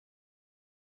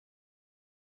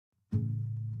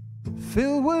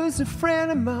Phil was a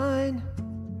friend of mine.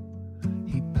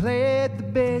 He played the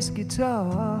bass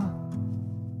guitar,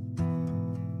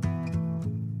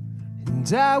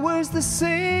 and I was the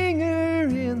singer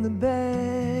in the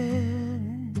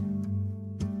band.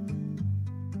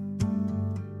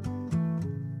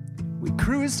 We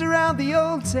cruised around the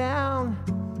old town.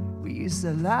 We used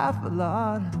to laugh a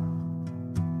lot,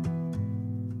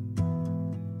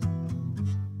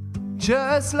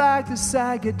 just like the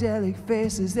psychedelic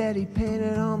faces that he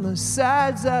painted on the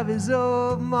sides of his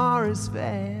old Morris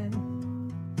van.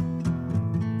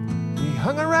 We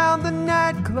hung around the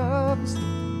nightclubs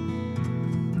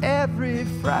every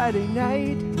Friday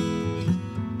night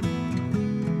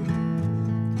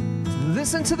to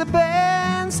listen to the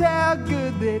bands, how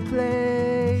good they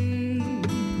played.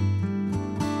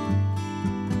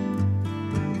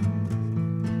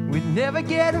 We'd never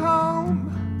get home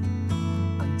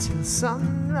till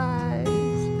sunrise.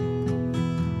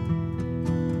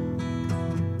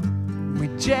 We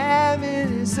jam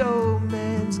in his old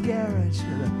man's garage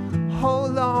for the whole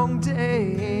long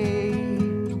day.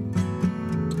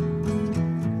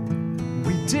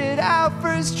 We did our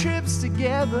first trips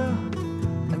together,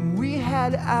 and we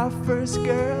had our first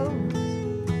girls.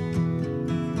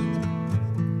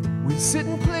 We'd sit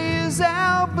and play his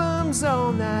albums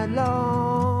all night long.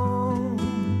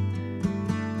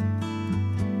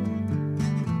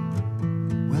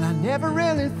 Never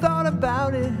really thought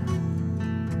about it,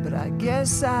 but I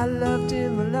guess I loved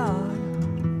him a lot.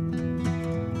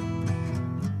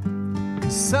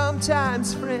 'Cause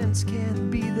sometimes friends can't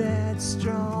be that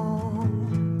strong.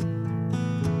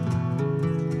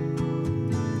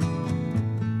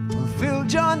 Well, Phil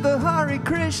joined the Hare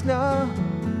Krishna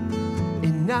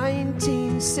in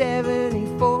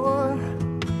 1974,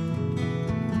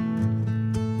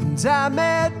 and I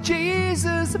met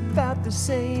Jesus about the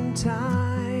same time.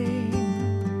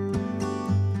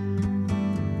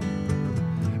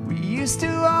 Used to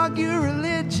argue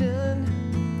religion,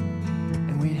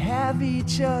 and we'd have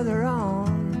each other on,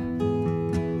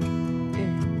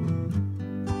 yeah.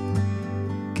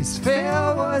 'Cause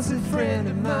Phil was a friend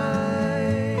of mine.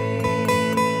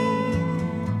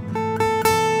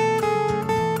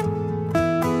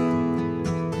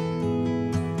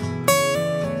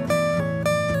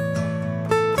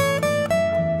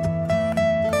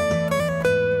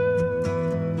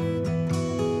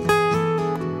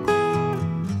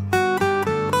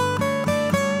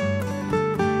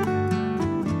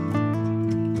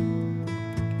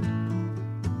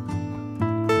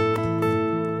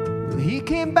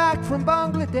 Came back from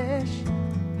Bangladesh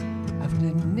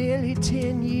after nearly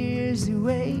 10 years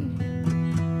away,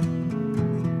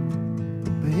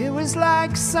 but it was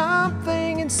like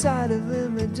something inside of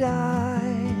him had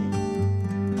died.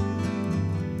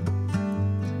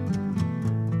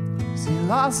 'Cause he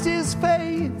lost his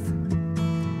faith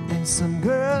and some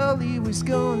girl he was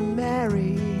gonna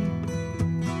marry.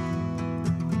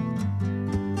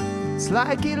 It's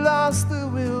like he lost the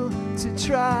will to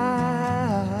try.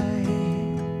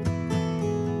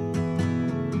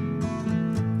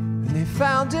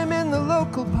 Found him in the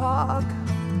local park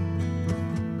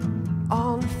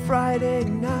on Friday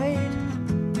night.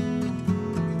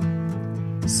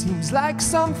 Seems like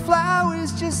some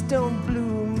flowers just don't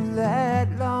bloom that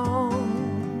long.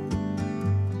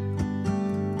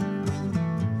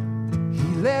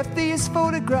 He left these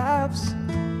photographs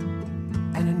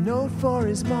and a note for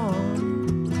his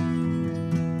mom.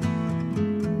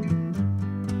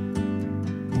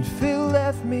 And Phil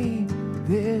left me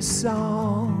this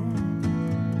song.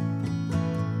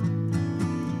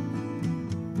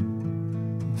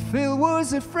 Phil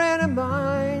was a friend of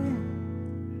mine.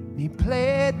 He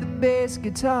played the bass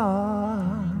guitar,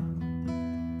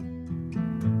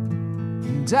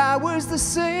 and I was the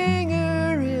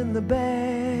singer in the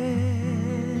band.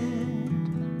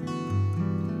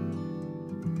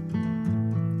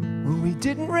 Well, we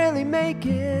didn't really make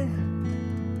it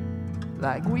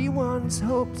like we once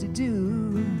hoped to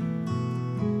do,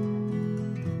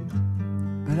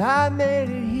 but I made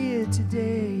it here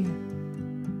today.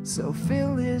 So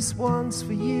Phil, this one's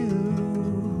for you.